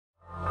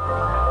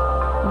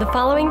The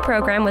following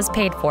program was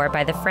paid for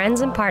by the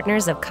friends and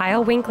partners of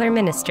Kyle Winkler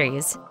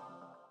Ministries.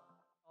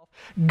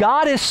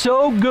 God is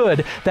so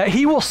good that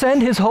He will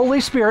send His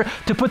Holy Spirit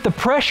to put the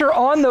pressure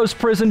on those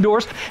prison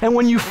doors. And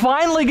when you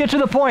finally get to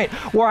the point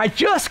where I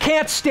just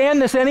can't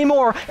stand this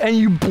anymore, and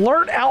you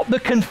blurt out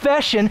the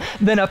confession,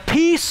 then a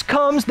peace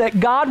comes that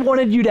God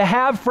wanted you to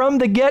have from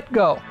the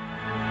get-go.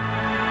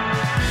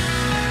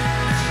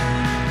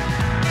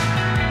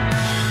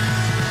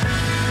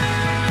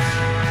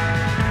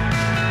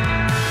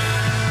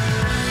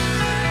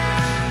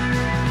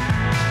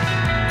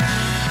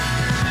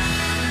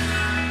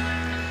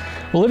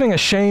 Living a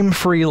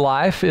shame-free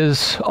life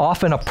is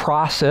often a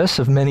process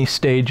of many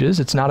stages.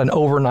 It's not an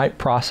overnight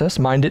process.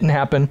 Mine didn't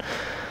happen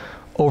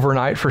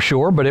overnight for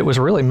sure, but it was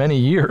really many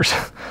years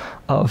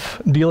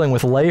of dealing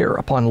with layer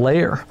upon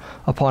layer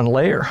upon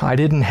layer. I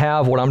didn't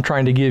have what I'm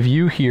trying to give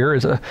you here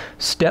as a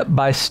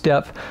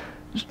step-by-step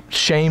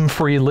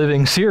shame-free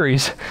living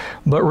series,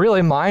 but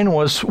really mine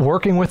was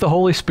working with the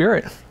Holy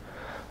Spirit,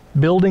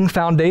 building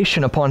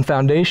foundation upon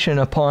foundation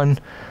upon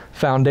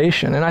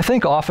foundation. And I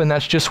think often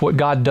that's just what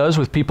God does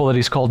with people that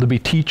He's called to be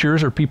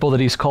teachers or people that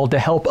He's called to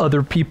help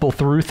other people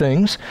through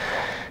things,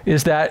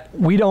 is that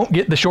we don't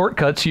get the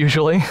shortcuts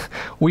usually.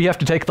 We have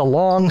to take the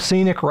long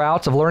scenic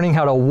routes of learning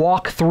how to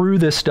walk through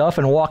this stuff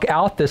and walk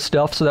out this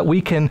stuff so that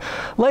we can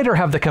later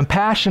have the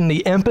compassion,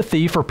 the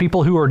empathy for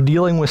people who are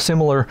dealing with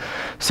similar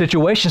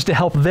situations to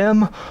help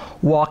them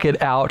walk it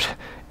out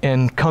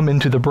and come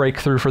into the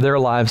breakthrough for their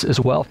lives as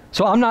well.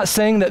 So I'm not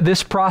saying that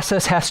this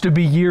process has to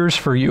be years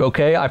for you,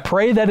 okay? I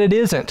pray that it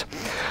isn't.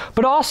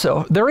 But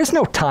also, there is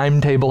no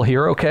timetable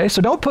here, okay? So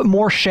don't put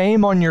more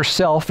shame on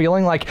yourself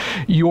feeling like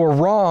you're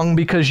wrong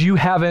because you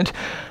haven't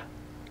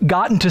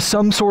gotten to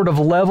some sort of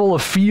level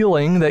of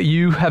feeling that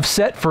you have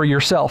set for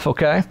yourself,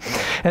 okay?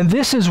 And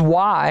this is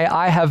why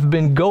I have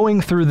been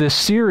going through this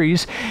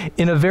series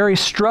in a very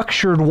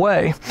structured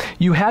way.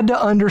 You had to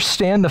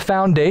understand the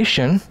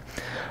foundation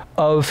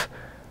of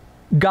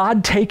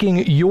God taking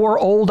your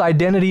old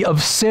identity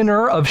of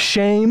sinner, of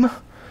shame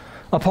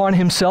upon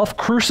Himself,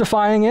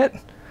 crucifying it,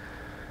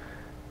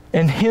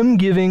 and Him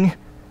giving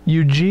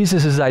you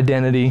Jesus'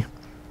 identity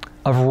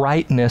of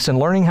rightness and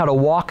learning how to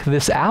walk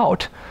this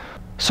out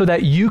so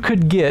that you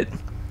could get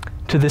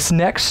to this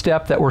next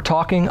step that we're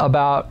talking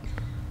about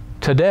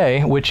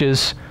today, which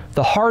is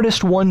the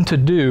hardest one to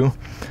do,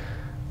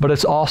 but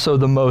it's also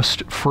the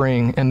most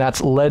freeing, and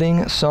that's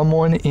letting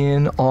someone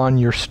in on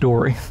your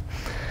story.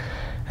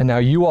 And now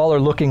you all are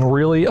looking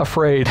really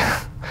afraid.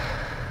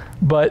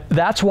 But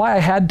that's why I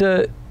had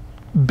to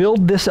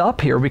build this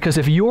up here, because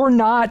if you're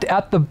not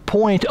at the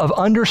point of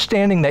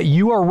understanding that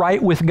you are right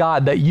with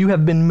God, that you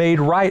have been made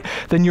right,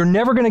 then you're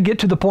never going to get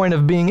to the point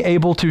of being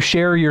able to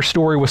share your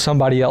story with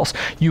somebody else.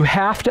 You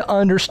have to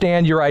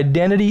understand your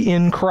identity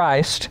in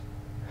Christ,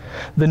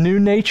 the new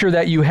nature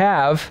that you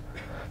have,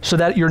 so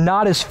that you're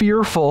not as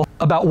fearful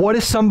about what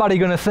is somebody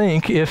going to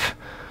think if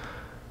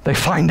they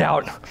find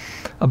out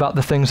about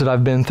the things that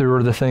I've been through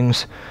or the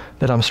things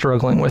that I'm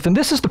struggling with. And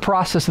this is the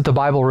process that the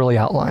Bible really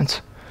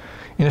outlines.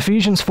 In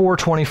Ephesians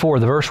 4:24,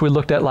 the verse we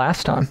looked at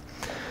last time,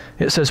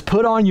 it says,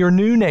 "Put on your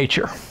new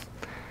nature,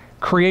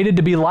 created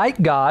to be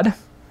like God,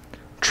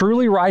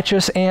 truly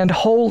righteous and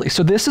holy."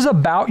 So this is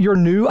about your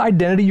new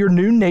identity, your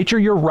new nature,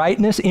 your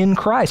rightness in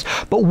Christ.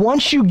 But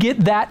once you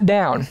get that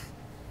down,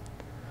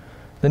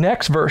 the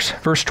next verse,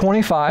 verse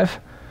 25,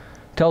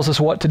 tells us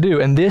what to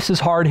do. And this is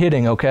hard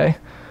hitting, okay?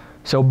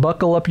 So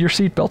buckle up your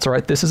seatbelts, all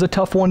right? This is a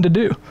tough one to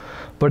do.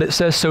 But it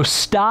says, so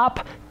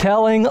stop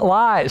telling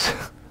lies.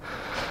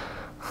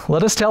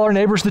 Let us tell our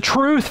neighbors the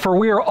truth, for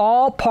we are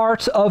all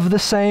parts of the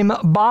same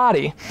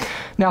body.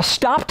 Now,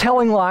 stop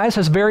telling lies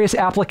has various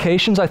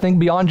applications, I think,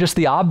 beyond just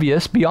the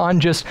obvious,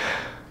 beyond just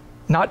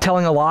not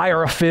telling a lie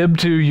or a fib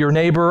to your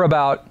neighbor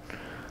about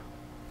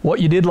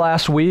what you did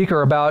last week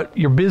or about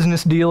your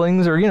business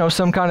dealings or,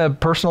 some kind of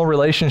personal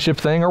relationship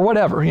thing or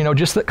whatever,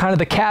 just the kind of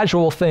the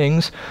casual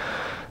things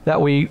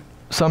that we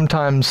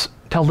sometimes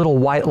tell little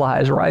white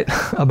lies, right,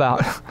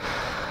 about.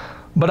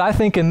 But I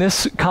think in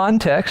this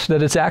context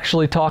that it's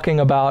actually talking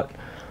about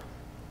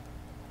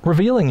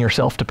revealing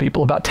yourself to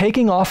people, about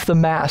taking off the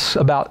mask,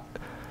 about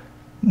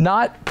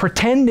not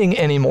pretending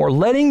anymore,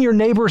 letting your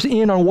neighbors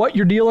in on what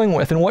you're dealing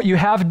with and what you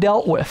have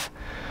dealt with.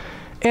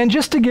 And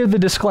just to give the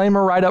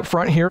disclaimer right up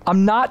front here,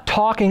 I'm not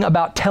talking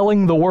about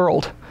telling the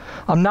world.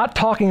 I'm not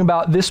talking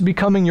about this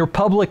becoming your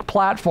public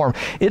platform.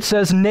 It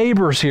says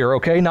neighbors here,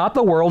 okay? Not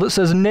the world, it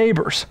says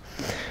neighbors.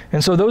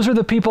 And so those are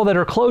the people that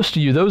are close to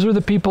you. Those are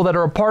the people that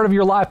are a part of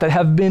your life, that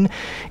have been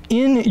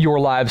in your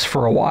lives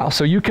for a while.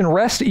 So you can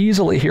rest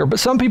easily here. But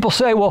some people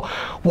say, well,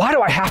 why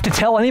do I have to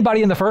tell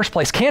anybody in the first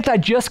place? Can't I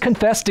just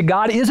confess to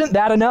God? Isn't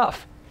that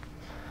enough?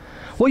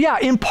 Well, yeah,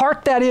 in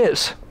part that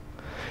is.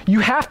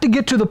 You have to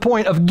get to the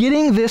point of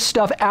getting this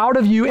stuff out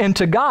of you and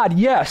to God,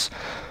 yes.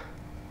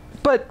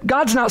 But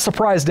God's not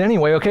surprised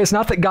anyway, okay? It's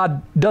not that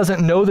God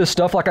doesn't know this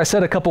stuff. Like I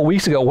said a couple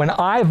weeks ago, when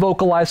I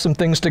vocalized some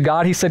things to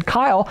God, He said,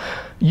 Kyle,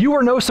 you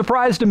are no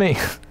surprise to me.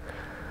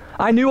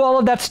 I knew all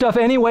of that stuff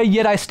anyway,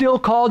 yet I still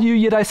called you,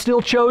 yet I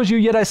still chose you,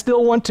 yet I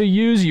still want to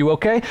use you,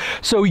 okay?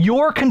 So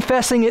your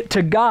confessing it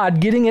to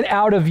God, getting it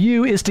out of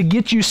you, is to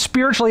get you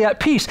spiritually at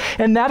peace.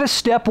 And that is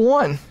step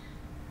one,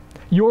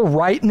 your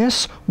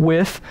rightness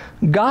with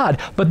God.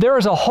 But there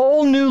is a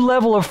whole new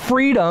level of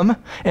freedom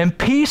and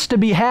peace to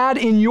be had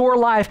in your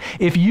life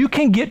if you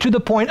can get to the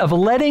point of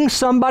letting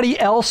somebody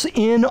else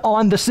in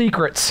on the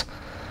secrets.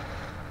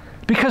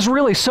 Because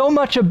really, so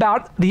much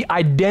about the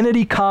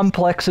identity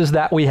complexes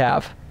that we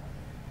have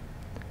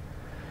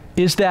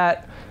is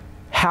that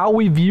how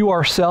we view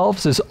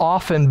ourselves is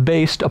often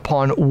based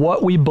upon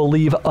what we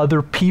believe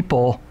other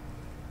people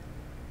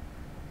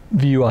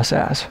view us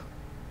as.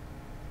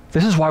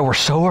 This is why we're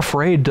so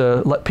afraid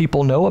to let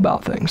people know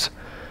about things.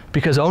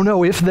 Because, oh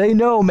no, if they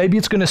know, maybe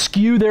it's going to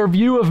skew their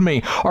view of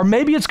me. Or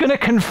maybe it's going to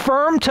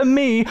confirm to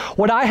me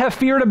what I have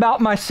feared about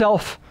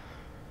myself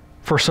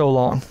for so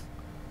long.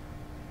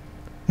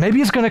 Maybe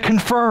it's going to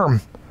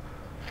confirm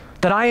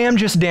that I am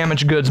just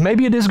damaged goods.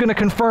 Maybe it is going to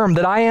confirm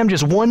that I am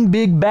just one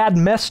big, bad,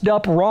 messed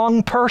up,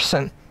 wrong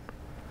person.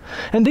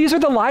 And these are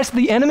the lies that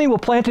the enemy will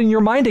plant in your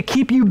mind to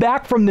keep you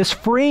back from this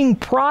freeing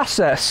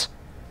process.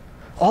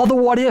 All the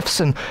what ifs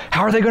and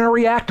how are they going to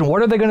react and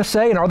what are they going to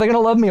say and are they going to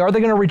love me? Are they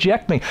going to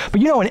reject me?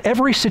 But you know, in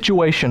every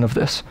situation of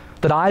this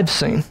that I've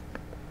seen,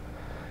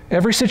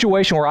 every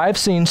situation where I've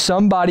seen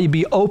somebody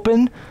be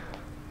open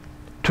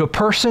to a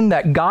person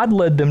that God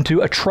led them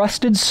to, a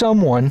trusted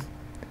someone,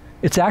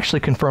 it's actually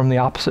confirmed the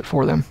opposite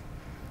for them.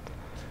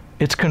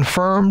 It's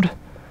confirmed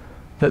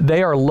that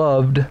they are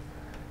loved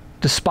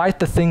despite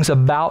the things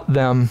about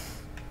them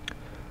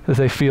that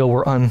they feel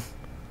were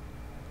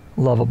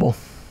unlovable.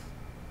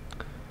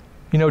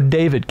 You know,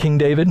 David, King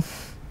David,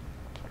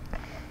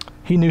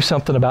 he knew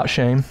something about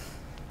shame.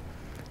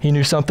 He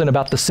knew something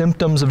about the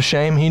symptoms of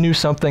shame. He knew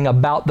something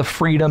about the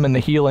freedom and the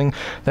healing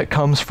that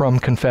comes from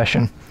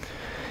confession.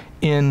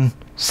 In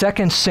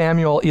 2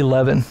 Samuel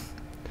 11,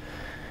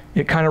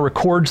 it kind of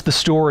records the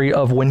story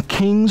of when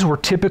kings were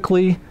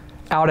typically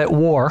out at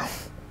war,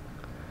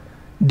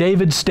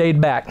 David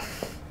stayed back.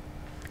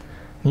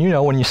 You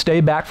know, when you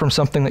stay back from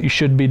something that you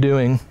should be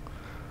doing,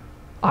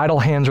 idle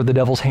hands are the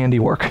devil's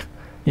handiwork.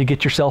 You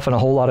get yourself in a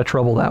whole lot of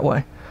trouble that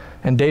way.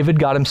 And David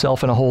got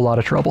himself in a whole lot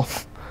of trouble.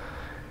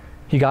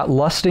 He got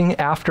lusting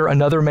after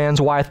another man's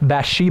wife,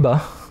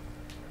 Bathsheba.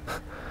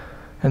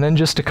 And then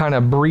just to kind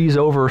of breeze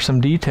over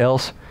some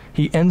details,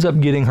 he ends up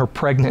getting her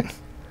pregnant.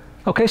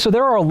 Okay, so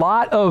there are a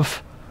lot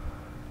of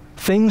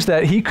things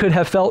that he could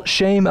have felt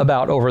shame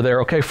about over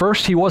there. Okay,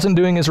 first, he wasn't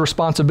doing his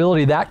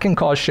responsibility. That can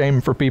cause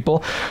shame for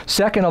people.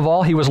 Second of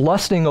all, he was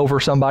lusting over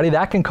somebody.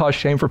 That can cause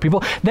shame for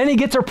people. Then he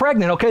gets her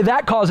pregnant. Okay,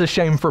 that causes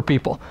shame for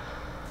people.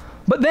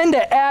 But then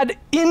to add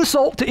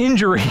insult to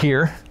injury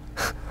here,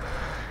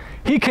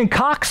 he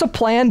concocts a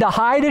plan to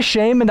hide his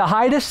shame and to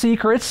hide his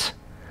secrets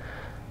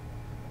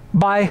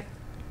by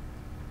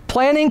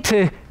planning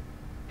to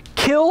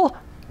kill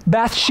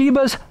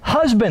Bathsheba's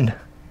husband.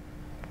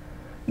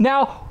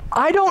 Now,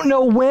 I don't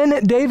know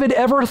when David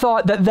ever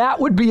thought that that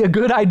would be a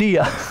good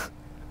idea.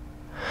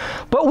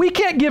 But we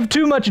can't give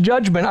too much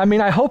judgment. I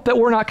mean, I hope that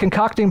we're not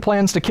concocting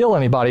plans to kill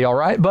anybody, all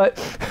right? But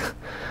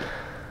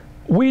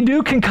we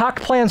do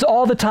concoct plans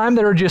all the time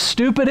that are just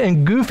stupid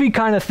and goofy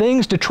kind of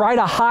things to try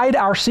to hide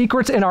our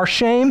secrets and our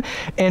shame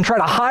and try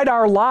to hide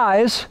our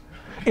lies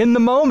in the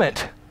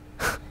moment.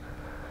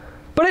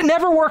 But it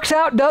never works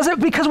out, does it?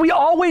 Because we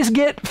always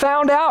get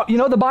found out. You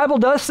know, the Bible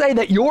does say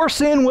that your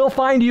sin will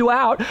find you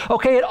out.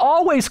 Okay, it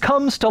always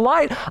comes to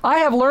light. I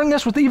have learned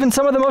this with even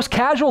some of the most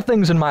casual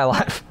things in my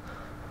life.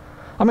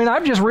 I mean,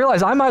 I've just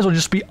realized I might as well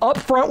just be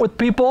upfront with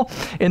people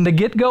in the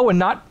get-go and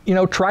not, you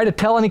know, try to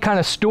tell any kind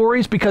of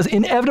stories, because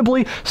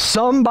inevitably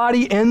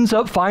somebody ends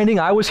up finding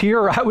I was here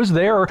or I was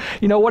there or,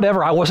 you know,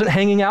 whatever. I wasn't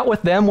hanging out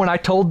with them when I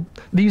told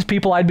these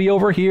people I'd be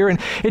over here. And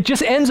it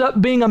just ends up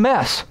being a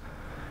mess.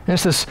 And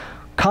it's this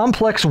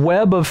complex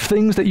web of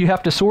things that you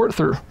have to sort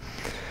through.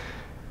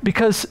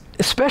 Because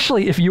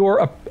especially if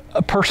you're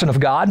a person of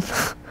God,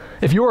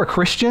 if you're a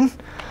Christian,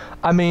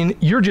 I mean,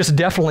 you're just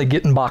definitely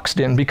getting boxed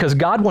in, because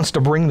God wants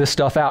to bring this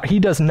stuff out. He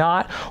does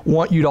not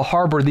want you to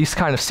harbor these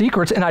kind of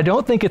secrets. And I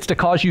don't think it's to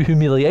cause you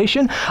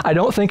humiliation. I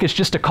don't think it's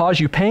just to cause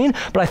you pain,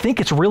 but I think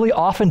it's really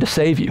often to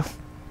save you.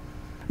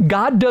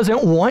 God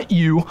doesn't want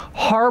you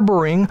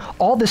harboring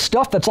all this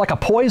stuff that's like a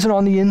poison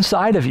on the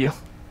inside of you.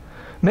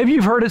 Maybe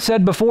you've heard it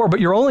said before, but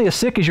you're only as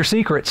sick as your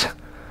secrets.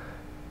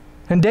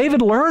 And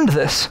David learned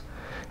this.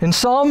 In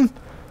Psalm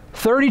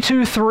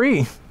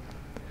 32:3,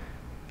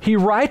 he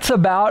writes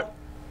about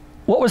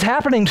what was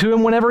happening to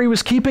him whenever he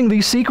was keeping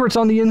these secrets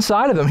on the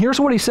inside of him.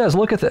 Here's what he says.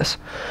 Look at this.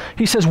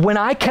 He says, when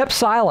I kept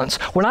silence,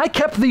 when I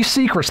kept these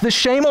secrets, this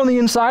shame on the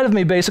inside of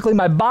me, basically,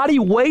 my body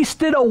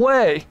wasted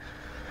away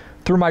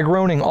through my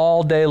groaning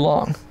all day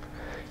long.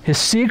 His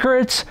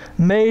secrets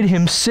made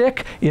him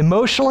sick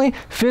emotionally,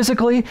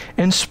 physically,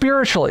 and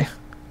spiritually.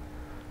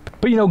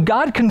 But you know,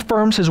 God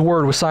confirms his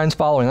word with signs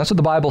following. That's what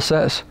the Bible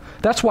says.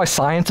 That's why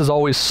science is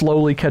always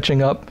slowly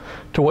catching up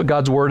to what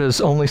God's word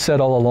has only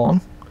said all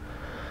along.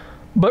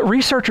 But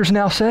researchers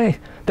now say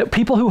that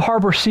people who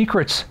harbor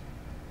secrets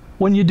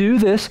when you do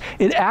this,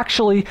 it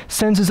actually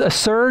sends a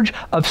surge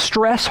of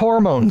stress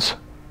hormones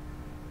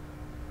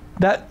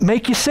that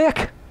make you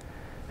sick.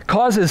 It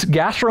causes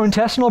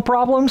gastrointestinal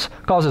problems,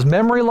 causes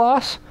memory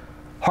loss,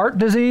 heart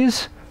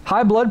disease,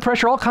 high blood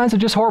pressure, all kinds of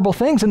just horrible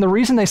things. And the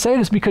reason they say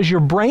it is because your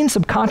brain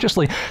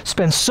subconsciously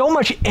spends so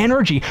much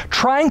energy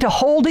trying to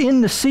hold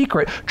in the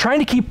secret, trying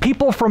to keep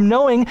people from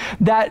knowing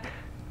that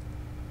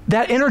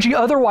that energy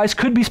otherwise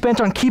could be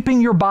spent on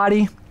keeping your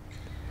body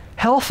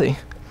healthy.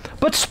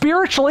 But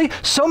spiritually,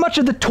 so much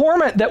of the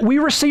torment that we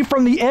receive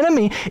from the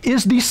enemy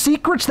is the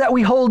secrets that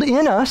we hold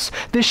in us,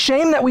 the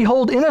shame that we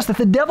hold in us, that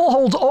the devil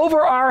holds over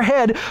our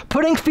head,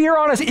 putting fear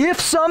on us if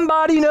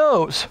somebody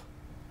knows.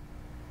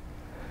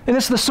 And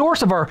it's the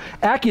source of our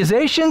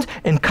accusations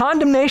and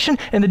condemnation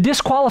and the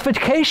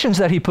disqualifications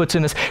that he puts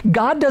in us.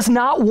 God does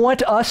not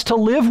want us to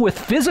live with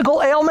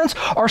physical ailments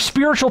or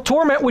spiritual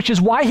torment, which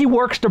is why he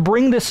works to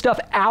bring this stuff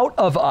out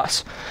of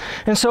us.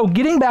 And so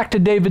getting back to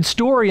David's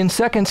story in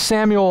 2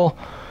 Samuel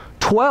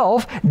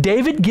 12,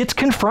 David gets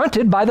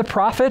confronted by the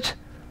prophet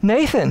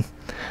Nathan.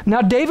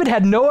 Now, David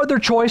had no other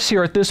choice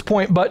here at this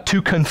point but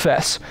to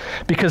confess,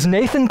 because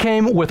Nathan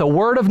came with a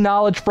word of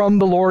knowledge from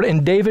the Lord,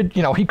 and David,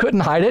 he couldn't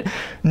hide it.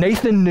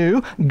 Nathan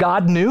knew,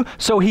 God knew,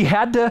 so he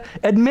had to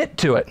admit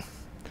to it.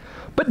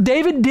 But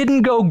David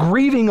didn't go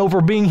grieving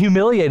over being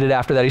humiliated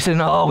after that. He said,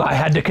 "No, I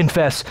had to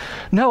confess."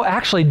 No,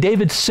 actually,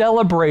 David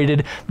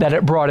celebrated that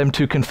it brought him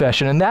to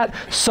confession. And that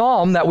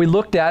psalm that we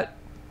looked at,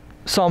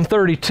 Psalm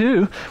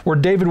 32, where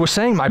David was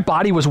saying, my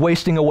body was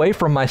wasting away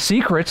from my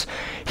secrets,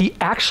 he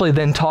actually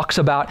then talks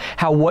about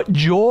how what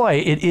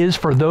joy it is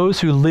for those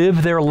who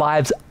live their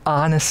lives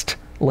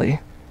honestly.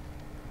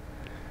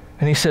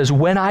 And he says,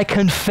 when I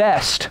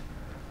confessed,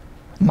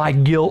 my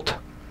guilt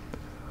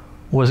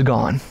was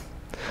gone.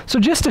 So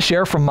just to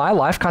share from my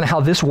life kind of how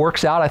this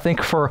works out, I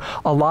think for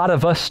a lot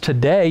of us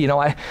today,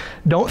 I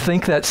don't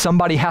think that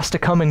somebody has to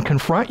come and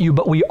confront you,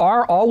 but we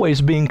are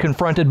always being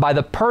confronted by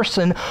the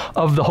person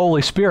of the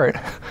Holy Spirit.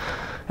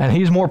 And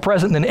he's more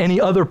present than any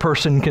other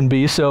person can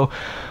be. So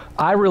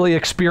I really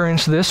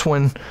experienced this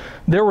when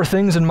there were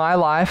things in my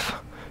life,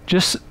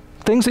 just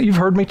things that you've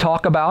heard me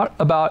talk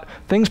about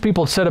things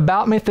people said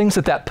about me, things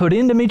that put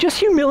into me, just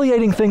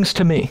humiliating things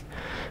to me.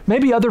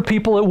 Maybe other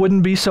people it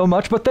wouldn't be so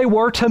much, but they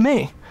were to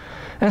me.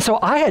 And so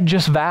I had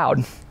just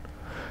vowed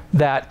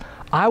that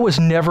I was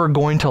never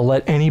going to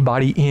let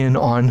anybody in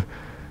on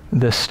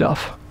this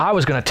stuff. I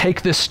was going to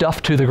take this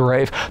stuff to the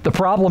grave. The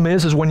problem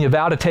is when you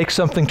vow to take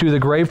something to the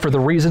grave for the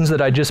reasons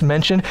that I just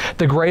mentioned,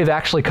 the grave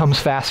actually comes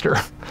faster.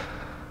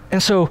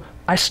 And so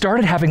I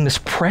started having this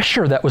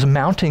pressure that was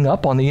mounting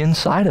up on the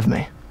inside of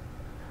me.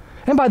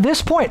 And by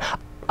this point,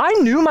 I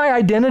knew my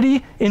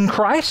identity in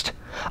Christ.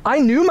 I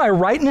knew my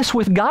rightness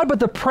with God,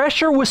 but the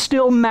pressure was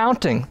still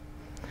mounting.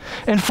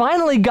 And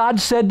finally, God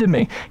said to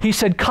me, he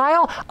said,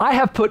 Kyle, I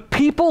have put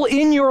people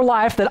in your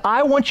life that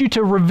I want you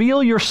to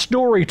reveal your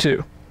story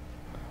to.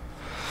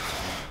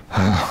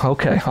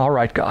 Okay, all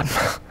right, God.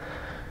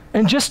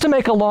 And just to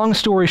make a long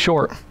story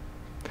short,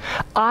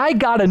 I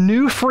got a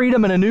new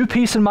freedom and a new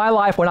peace in my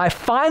life when I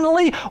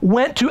finally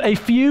went to a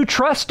few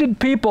trusted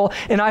people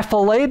and I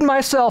filleted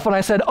myself and I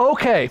said,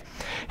 okay,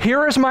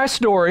 here is my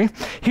story.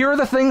 Here are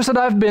the things that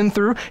I've been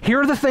through. Here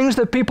are the things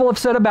that people have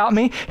said about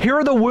me. Here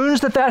are the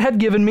wounds that had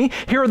given me.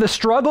 Here are the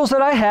struggles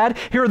that I had.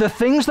 Here are the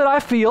things that I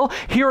feel.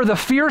 Here are the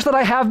fears that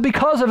I have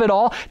because of it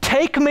all.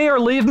 Take me or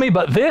leave me,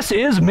 but this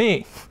is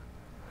me.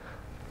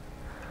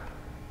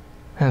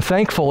 And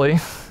thankfully,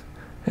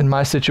 in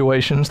my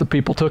situations, the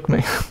people took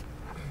me.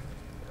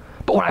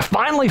 But when I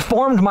finally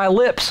formed my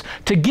lips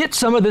to get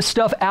some of this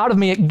stuff out of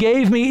me, it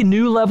gave me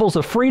new levels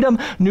of freedom,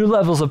 new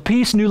levels of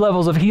peace, new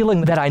levels of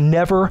healing that I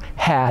never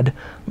had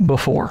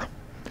before.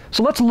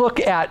 So let's look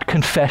at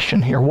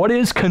confession here. What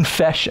is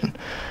confession?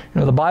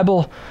 The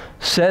Bible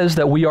says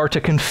that we are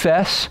to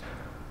confess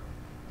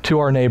to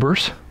our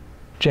neighbors.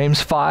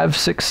 James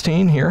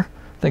 5:16 here.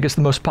 I think it's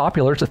the most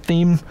popular. It's a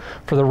theme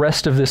for the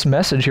rest of this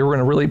message here. We're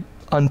going to really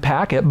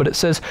unpack it, but it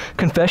says,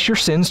 confess your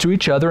sins to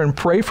each other and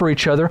pray for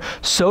each other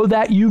so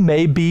that you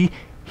may be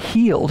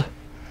healed.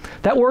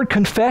 That word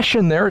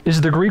confession there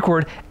is the Greek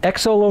word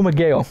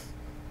exolomageo.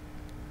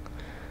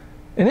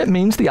 And it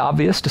means the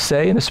obvious, to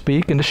say and to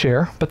speak and to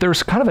share, but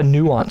there's kind of a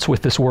nuance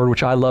with this word,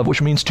 which I love,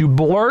 which means to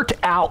blurt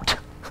out.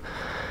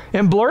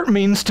 And blurt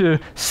means to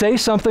say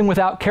something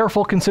without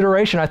careful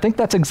consideration. I think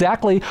that's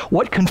exactly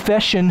what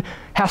confession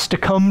has to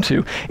come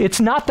to.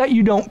 It's not that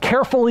you don't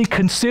carefully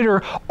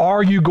consider,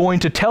 are you going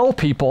to tell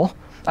people?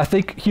 I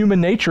think human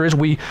nature is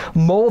we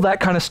mull that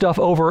kind of stuff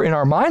over in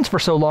our minds for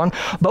so long.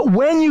 But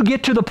when you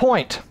get to the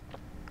point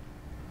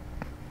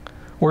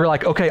where you're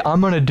like, okay,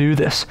 I'm going to do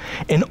this.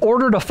 In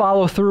order to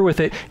follow through with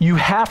it, you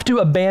have to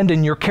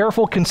abandon your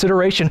careful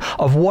consideration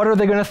of what are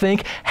they going to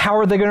think, how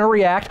are they going to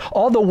react,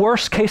 all the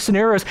worst case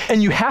scenarios,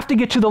 and you have to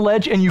get to the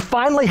ledge and you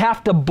finally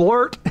have to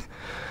blurt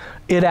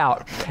it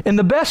out. And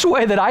the best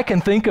way that I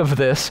can think of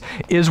this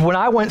is when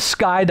I went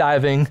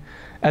skydiving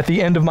at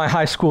the end of my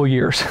high school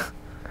years.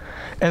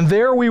 And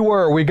there we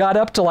were. We got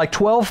up to like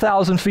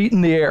 12,000 feet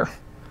in the air.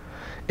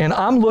 And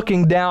I'm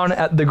looking down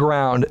at the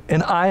ground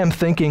and I am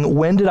thinking,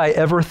 when did I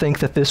ever think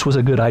that this was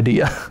a good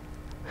idea?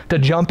 To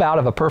jump out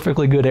of a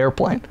perfectly good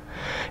airplane.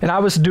 And I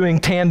was doing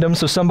tandem,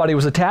 so somebody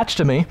was attached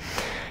to me,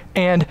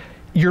 and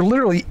you're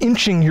literally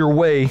inching your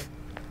way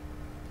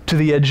to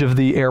the edge of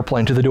the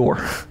airplane, to the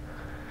door.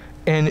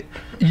 And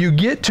you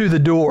get to the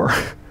door,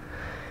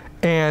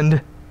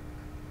 and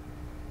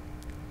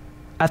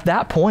at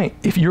that point,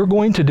 if you're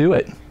going to do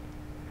it,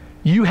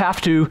 you have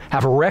to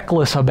have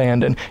reckless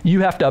abandon. You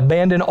have to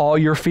abandon all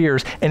your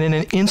fears. And in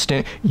an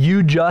instant,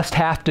 you just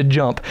have to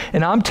jump.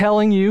 And I'm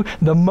telling you,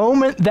 the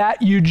moment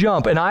that you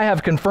jump, and I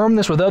have confirmed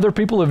this with other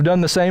people who've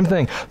done the same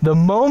thing, the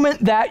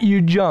moment that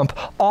you jump,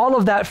 all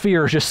of that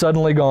fear is just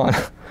suddenly gone.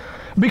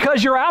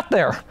 Because you're out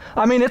there.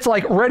 I mean, it's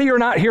like, ready or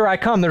not, here I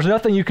come. There's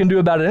nothing you can do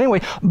about it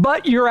anyway,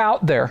 but you're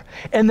out there.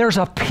 And there's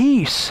a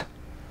peace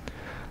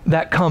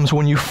that comes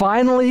when you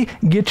finally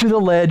get to the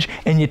ledge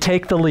and you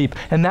take the leap.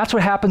 And that's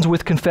what happens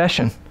with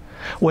confession.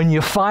 When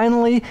you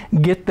finally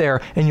get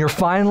there and you're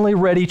finally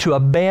ready to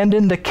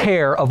abandon the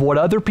care of what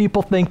other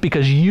people think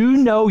because you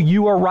know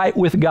you are right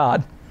with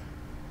God,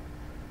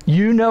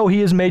 you know He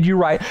has made you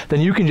right,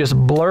 then you can just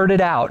blurt it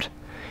out.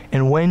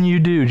 And when you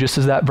do, just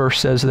as that verse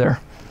says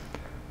there,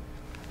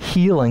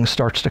 healing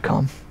starts to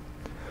come.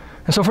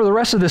 And so for the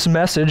rest of this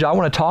message, I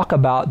want to talk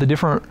about the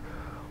different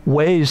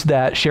ways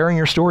that sharing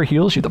your story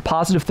heals you, the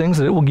positive things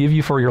that it will give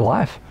you for your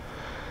life.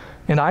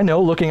 And I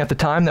know, looking at the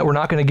time, that we're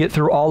not going to get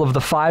through all of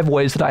the 5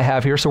 ways that I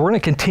have here, so we're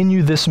going to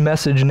continue this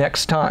message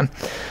next time.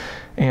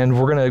 And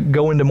we're going to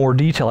go into more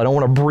detail. I don't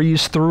want to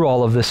breeze through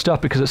all of this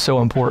stuff because it's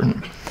so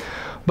important.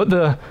 But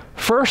the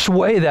first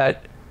way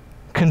that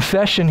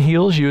confession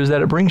heals you is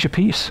that it brings you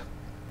peace.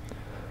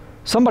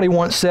 Somebody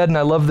once said, and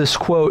I love this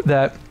quote,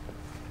 that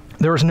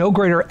there is no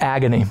greater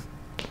agony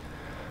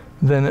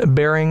than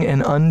bearing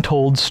an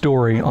untold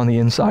story on the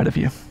inside of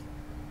you.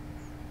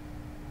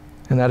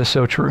 And that is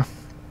so true.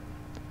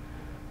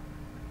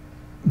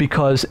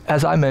 Because,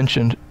 as I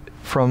mentioned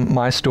from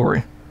my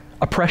story,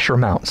 a pressure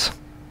mounts.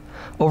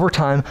 Over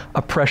time,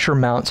 a pressure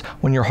mounts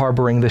when you're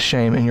harboring this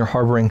shame and you're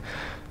harboring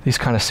these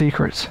kind of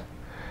secrets.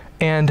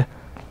 And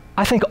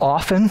I think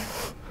often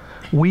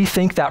we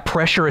think that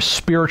pressure is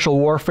spiritual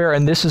warfare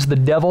and this is the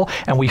devil,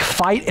 and we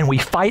fight and we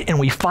fight and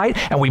we fight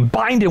and we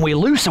bind and we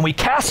loose and we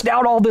cast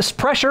out all this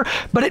pressure,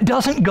 but it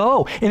doesn't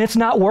go and it's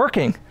not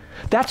working.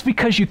 That's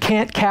because you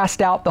can't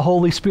cast out the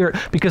Holy Spirit,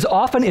 because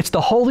often it's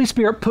the Holy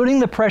Spirit putting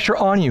the pressure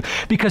on you.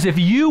 Because if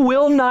you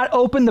will not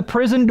open the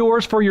prison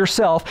doors for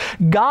yourself,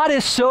 God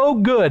is so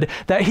good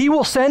that He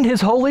will send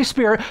His Holy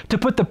Spirit to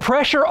put the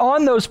pressure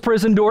on those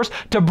prison doors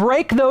to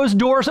break those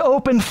doors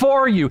open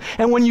for you.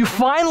 And when you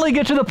finally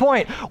get to the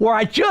point where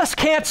I just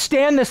can't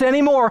stand this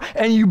anymore,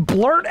 and you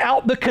blurt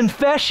out the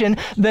confession,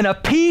 then a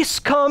peace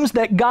comes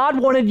that God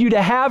wanted you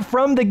to have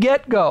from the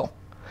get-go.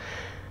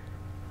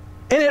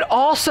 And it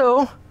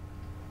also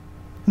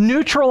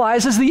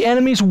neutralizes the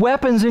enemy's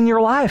weapons in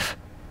your life.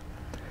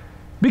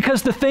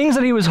 Because the things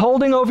that he was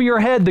holding over your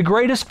head, the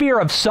greatest fear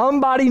of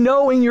somebody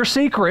knowing your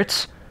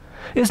secrets,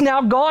 is now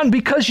gone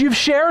because you've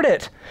shared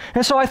it.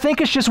 And so I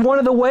think it's just one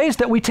of the ways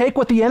that we take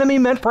what the enemy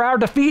meant for our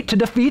defeat to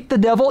defeat the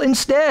devil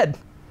instead.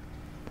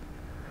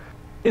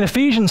 In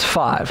Ephesians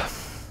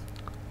 5,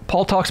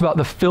 Paul talks about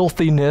the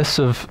filthiness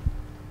of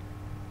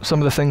some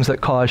of the things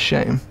that cause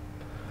shame.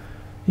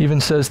 He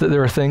even says that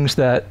there are things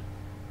that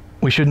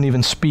we shouldn't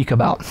even speak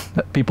about,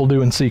 that people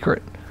do in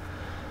secret.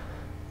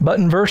 But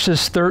in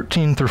verses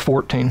 13 through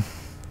 14,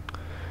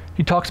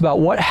 he talks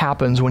about what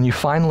happens when you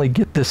finally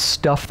get this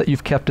stuff that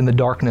you've kept in the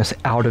darkness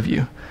out of you.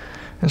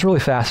 And it's really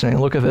fascinating.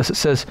 Look at this. It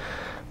says,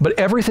 "But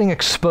everything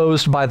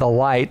exposed by the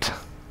light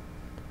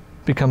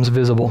becomes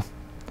visible.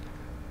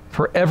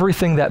 For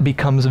everything that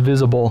becomes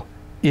visible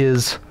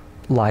is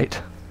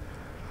light."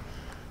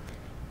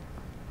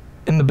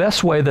 In the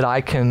best way that I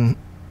can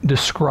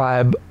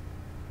describe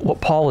what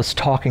Paul is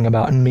talking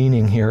about and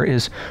meaning here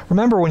is,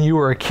 remember when you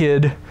were a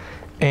kid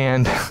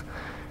and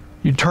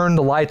you turned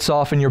the lights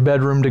off in your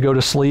bedroom to go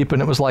to sleep, and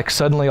it was like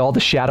suddenly all the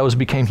shadows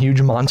became huge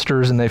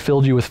monsters and they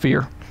filled you with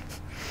fear.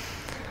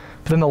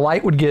 But then the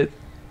light would get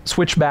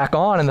switched back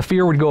on and the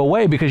fear would go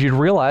away because you'd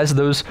realize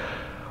those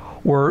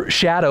were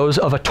shadows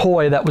of a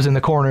toy that was in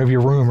the corner of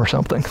your room or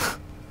something.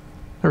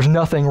 There's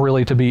nothing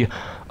really to be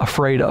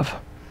afraid of.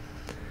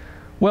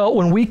 Well,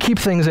 when we keep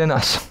things in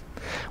us,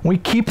 we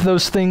keep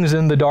those things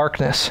in the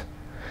darkness,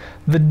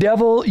 the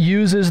devil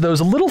uses those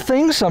little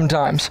things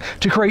sometimes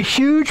to create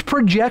huge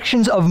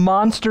projections of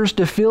monsters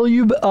to fill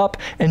you up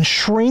and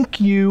shrink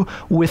you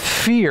with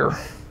fear.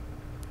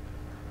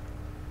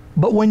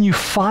 But when you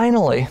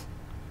finally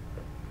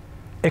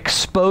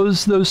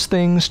expose those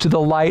things to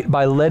the light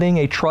by letting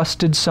a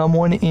trusted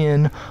someone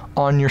in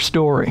on your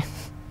story,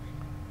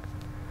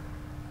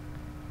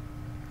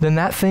 then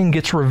that thing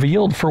gets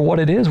revealed for what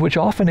it is, which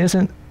often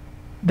isn't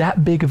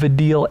that big of a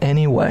deal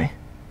anyway,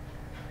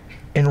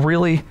 and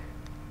really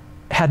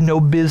had no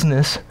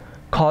business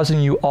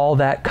causing you all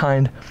that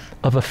kind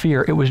of a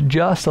fear. It was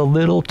just a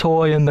little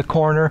toy in the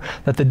corner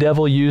that the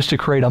devil used to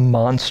create a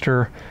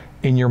monster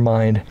in your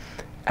mind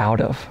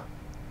out of.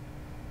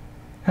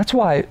 That's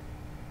why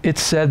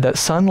it's said that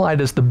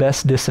sunlight is the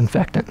best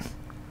disinfectant.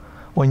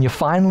 When you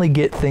finally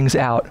get things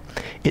out,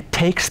 it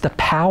takes the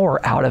power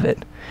out of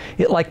it.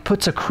 It like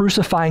puts a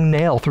crucifying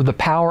nail through the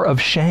power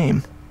of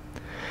shame.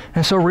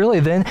 And so really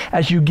then,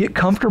 as you get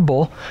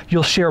comfortable,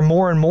 you'll share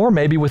more and more,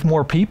 maybe with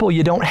more people.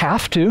 You don't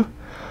have to.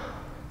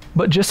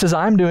 But just as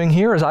I'm doing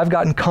here, as I've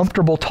gotten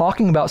comfortable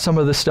talking about some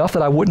of the stuff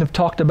that I wouldn't have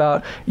talked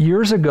about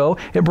years ago,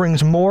 it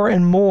brings more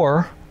and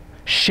more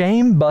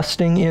shame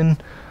busting in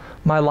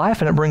my life,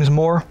 and it brings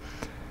more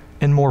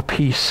and more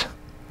peace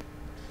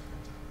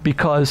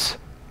because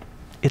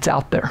it's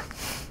out there.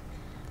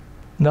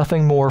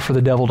 Nothing more for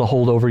the devil to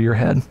hold over your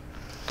head.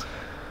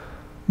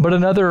 But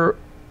another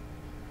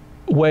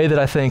way that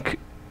I think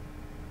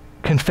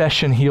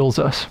confession heals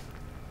us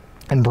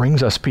and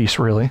brings us peace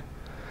really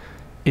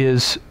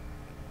is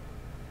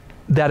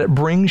that it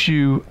brings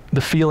you the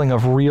feeling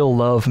of real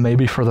love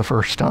maybe for the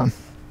first time.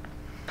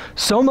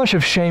 So much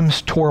of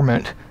shame's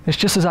torment is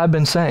just as I've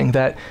been saying,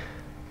 that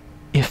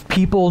if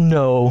people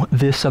know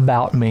this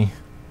about me,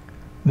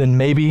 then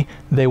maybe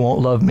they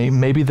won't love me.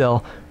 Maybe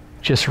they'll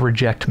just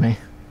reject me.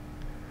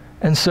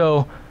 And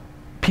so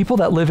people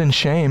that live in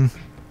shame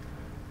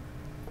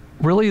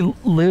really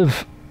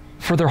live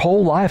for their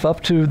whole life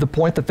up to the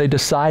point that they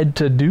decide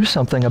to do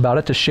something about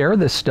it, to share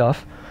this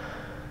stuff,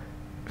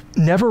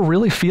 never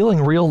really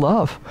feeling real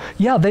love.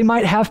 Yeah, they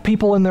might have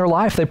people in their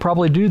life, they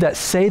probably do, that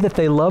say that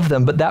they love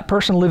them, but that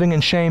person living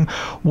in shame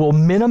will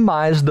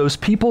minimize those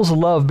people's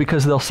love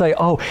because they'll say,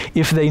 oh,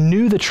 if they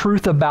knew the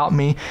truth about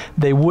me,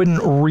 they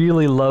wouldn't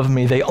really love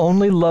me. They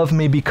only love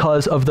me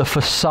because of the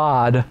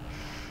facade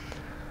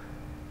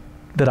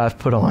that I've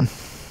put on.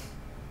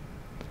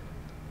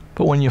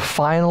 But when you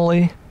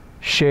finally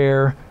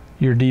share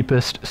your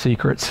deepest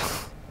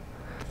secrets,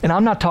 and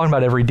I'm not talking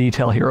about every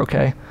detail here,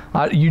 okay?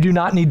 You do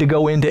not need to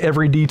go into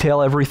every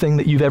detail, everything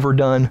that you've ever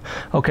done.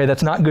 Okay,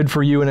 that's not good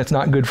for you and it's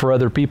not good for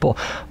other people.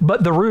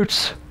 But the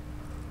roots,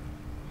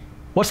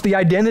 what's the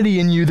identity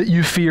in you that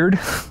you feared?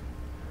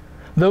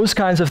 Those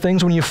kinds of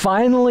things, when you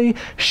finally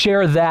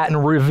share that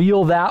and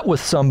reveal that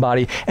with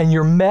somebody and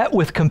you're met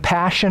with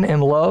compassion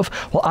and love,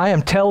 well, I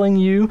am telling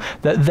you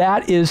that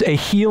that is a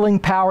healing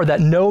power that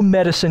no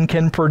medicine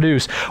can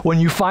produce. When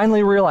you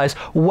finally realize,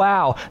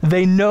 wow,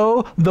 they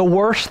know the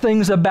worst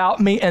things about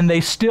me and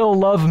they still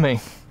love me.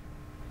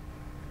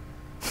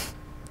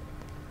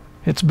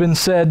 It's been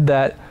said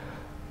that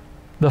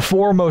the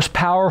 4 most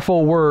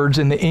powerful words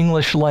in the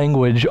English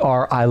language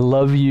are, I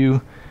love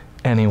you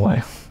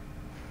anyway.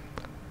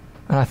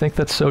 And I think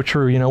that's so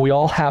true. You know, we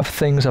all have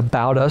things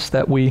about us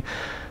that we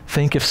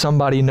think if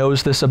somebody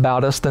knows this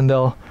about us, then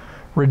they'll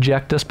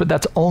reject us. But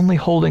that's only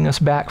holding us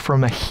back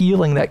from a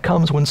healing that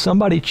comes when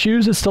somebody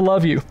chooses to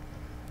love you,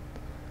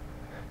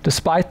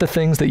 despite the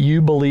things that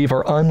you believe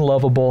are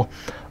unlovable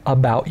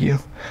about you.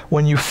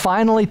 When you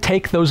finally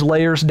take those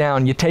layers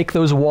down, you take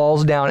those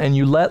walls down, and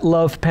you let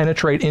love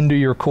penetrate into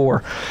your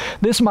core.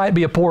 This might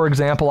be a poor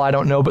example, I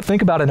don't know, but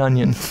think about an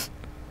onion.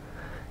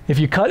 If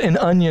you cut an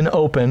onion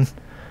open,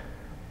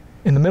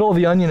 in the middle of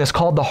the onion is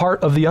called the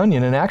heart of the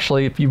onion. And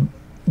actually, if you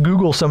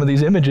Google some of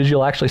these images,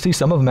 you'll actually see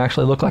some of them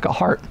actually look like a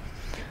heart.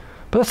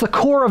 But that's the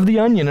core of the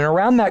onion. And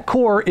around that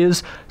core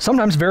is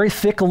sometimes very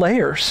thick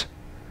layers.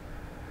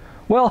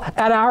 Well,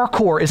 at our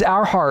core is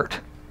our heart,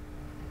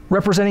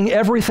 representing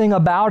everything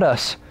about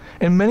us.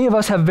 And many of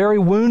us have very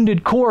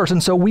wounded cores,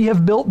 and so we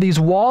have built these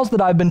walls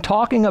that I've been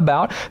talking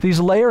about, these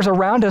layers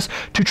around us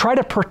to try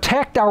to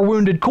protect our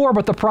wounded core.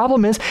 But the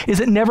problem is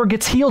it never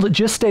gets healed. It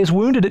just stays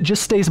wounded. It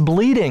just stays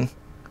bleeding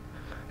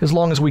as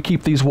long as we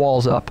keep these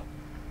walls up.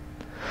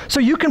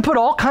 So you can put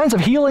all kinds of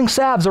healing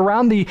salves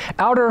around the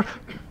outer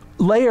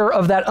layer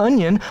of that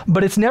onion,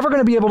 but it's never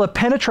going to be able to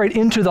penetrate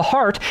into the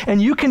heart. And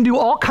you can do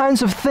all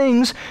kinds of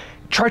things,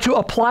 try to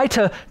apply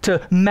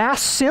to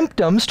mass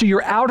symptoms to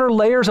your outer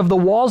layers of the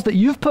walls that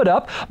you've put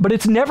up, but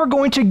it's never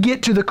going to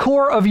get to the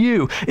core of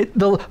you.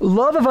 The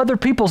love of other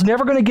people is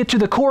never going to get to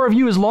the core of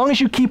you as long as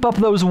you keep up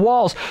those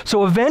walls.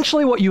 So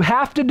eventually what you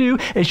have to do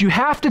is you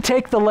have to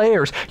take the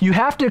layers. You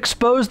have to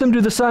expose them to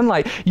the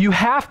sunlight. You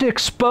have to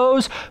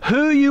expose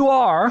who you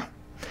are,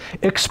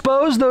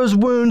 expose those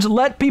wounds,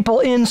 let people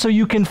in so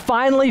you can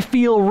finally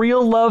feel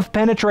real love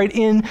penetrate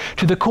in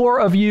to the core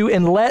of you,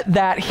 and let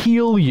that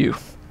heal you.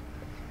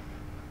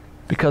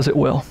 Because it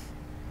will.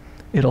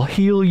 It'll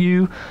heal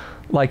you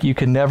like you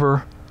can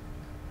never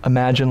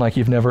imagine, like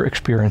you've never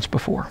experienced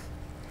before.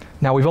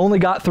 Now, we've only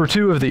got through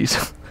 2 of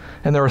these,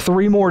 and there are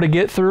 3 more to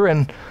get through,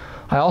 and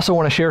I also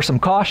want to share some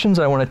cautions.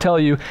 I want to tell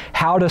you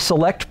how to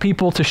select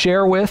people to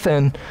share with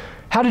and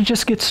how to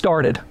just get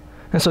started.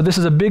 And so this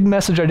is a big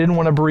message I didn't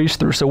want to breeze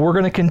through. So we're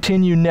going to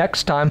continue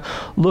next time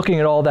looking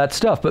at all that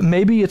stuff. But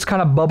maybe it's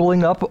kind of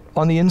bubbling up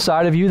on the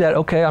inside of you that,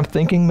 okay, I'm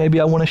thinking maybe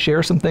I want to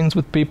share some things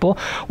with people.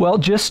 Well,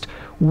 just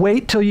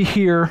wait till you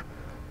hear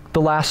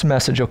the last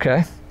message,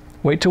 okay?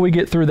 Wait till we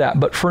get through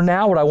that. But for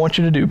now, what I want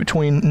you to do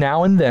between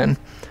now and then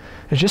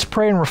is just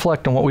pray and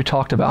reflect on what we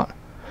talked about.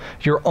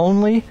 You're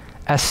only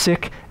as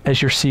sick as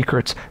your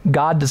secrets.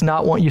 God does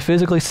not want you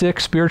physically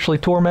sick, spiritually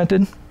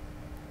tormented.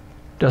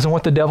 doesn't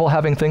want the devil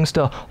having things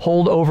to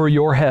hold over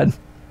your head.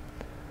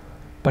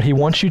 But he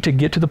wants you to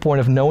get to the point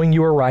of knowing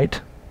you are right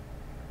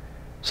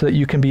so that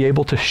you can be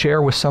able to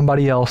share with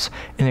somebody else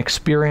and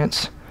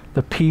experience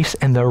the peace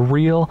and the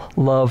real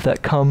love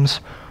that comes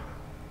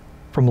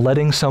from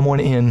letting someone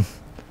in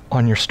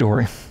on your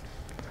story.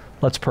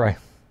 Let's pray.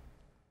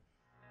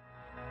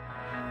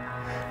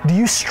 Do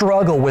you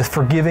struggle with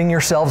forgiving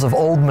yourselves of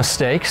old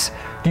mistakes?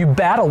 Do you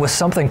battle with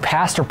something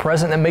past or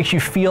present that makes you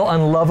feel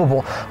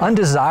unlovable,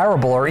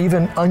 undesirable, or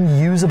even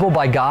unusable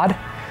by God?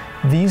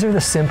 These are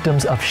the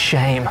symptoms of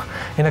shame.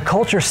 In a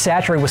culture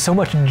saturated with so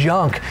much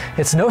junk,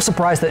 it's no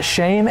surprise that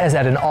shame is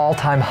at an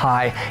all-time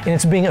high, and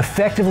it's being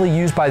effectively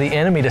used by the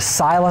enemy to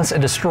silence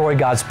and destroy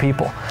God's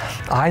people.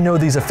 I know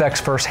these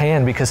effects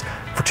firsthand because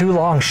for too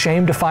long,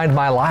 shame defined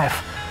my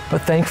life.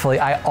 But thankfully,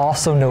 I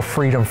also know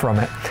freedom from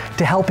it.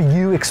 To help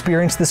you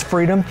experience this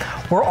freedom,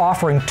 we're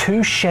offering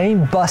 2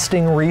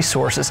 shame-busting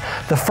resources.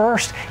 The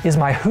first is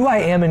my Who I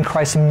Am in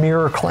Christ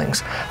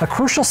Miraclings. A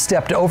crucial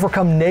step to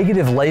overcome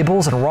negative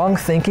labels and wrong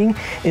thinking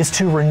is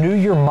to renew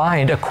your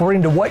mind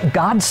according to what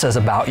God says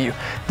about you.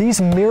 These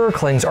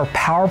miraclings are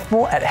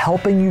powerful at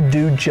helping you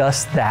do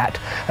just that.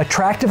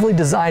 Attractively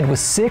designed with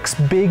 6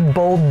 big,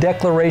 bold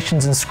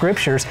declarations in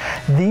scriptures,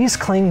 these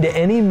cling to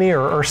any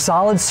mirror or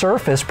solid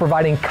surface,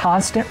 providing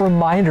constant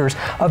reminders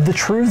of the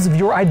truths of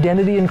your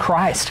identity in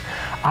Christ.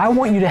 I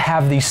want you to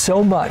have these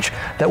so much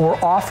that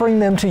we're offering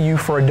them to you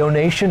for a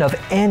donation of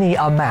any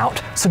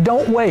amount. So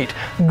don't wait.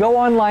 Go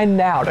online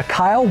now to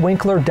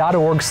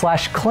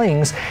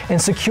kylewinkler.org/clings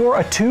and secure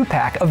a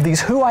 2-pack of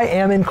these Who I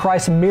Am in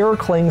Christ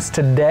Miraclings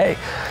today.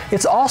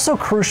 It's also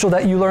crucial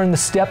that you learn the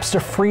steps to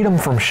freedom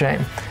from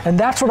shame. And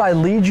that's what I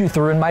lead you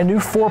through in my new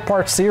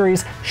 4-part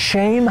series,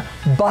 Shame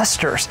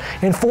Busters.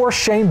 In 4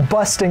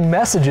 shame-busting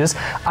messages,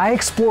 I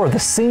explore the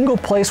single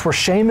place where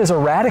shame is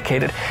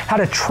eradicated, how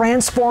to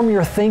transform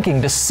your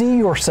thinking to see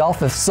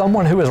yourself as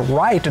someone who is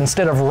right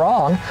instead of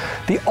wrong,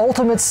 the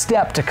ultimate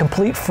step to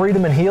complete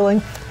freedom and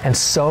healing, and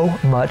so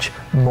much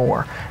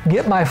more.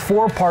 Get my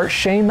 4-part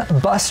Shame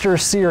Buster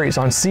series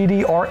on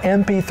CD or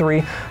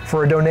MP3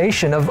 for a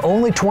donation of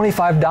only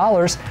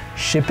 $25.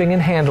 Shipping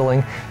and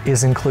handling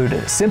is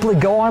included. Simply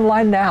go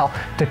online now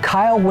to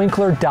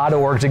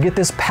kylewinkler.org to get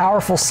this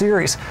powerful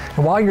series.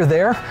 And while you're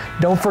there,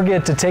 don't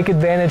forget to take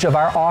advantage of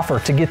our offer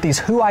to get these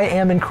Who I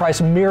Am in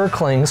Christ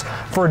Miraclings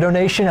for a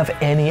donation of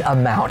any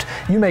amount.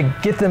 You may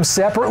get them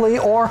separately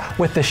or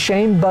with the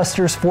Shame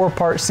Busters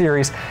 4-part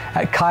series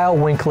at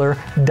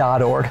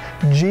kylewinkler.org.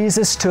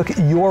 Jesus took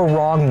your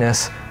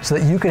wrongness so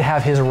that you could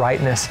have His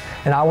rightness,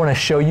 and I want to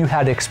show you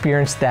how to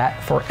experience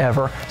that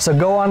forever. So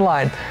go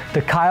online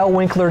to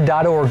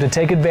kylewinkler.org to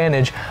take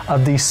advantage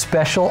of these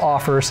special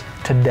offers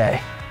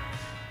today.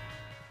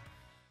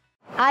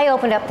 I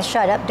opened up the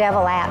Shut Up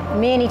Devil app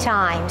many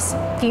times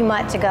a few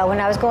months ago when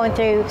I was going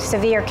through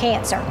severe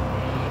cancer.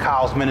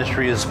 Kyle's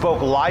ministry has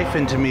spoke life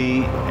into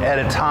me at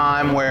a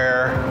time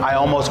where I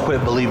almost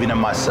quit believing in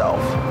myself.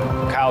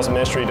 Kyle's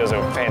ministry does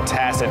a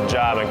fantastic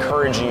job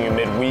encouraging you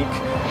midweek.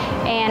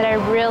 And I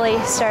really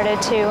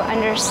started to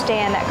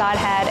understand that God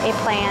had a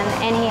plan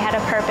and He had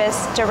a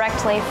purpose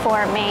directly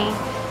for me.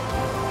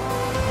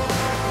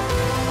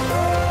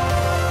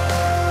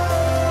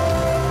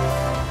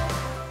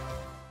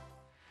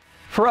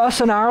 For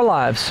us in our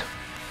lives,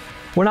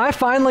 when I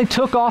finally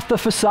took off the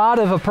facade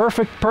of a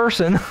perfect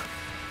person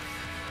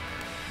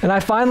and I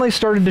finally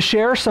started to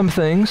share some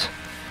things,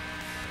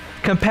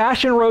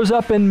 compassion rose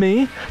up in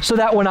me so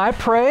that when I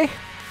pray,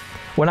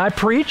 when I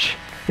preach,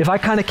 if I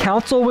kind of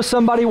counsel with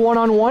somebody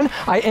one-on-one,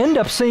 I end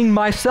up seeing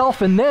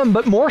myself in them,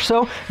 but more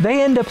so,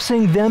 they end up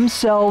seeing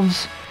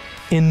themselves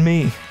in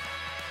me.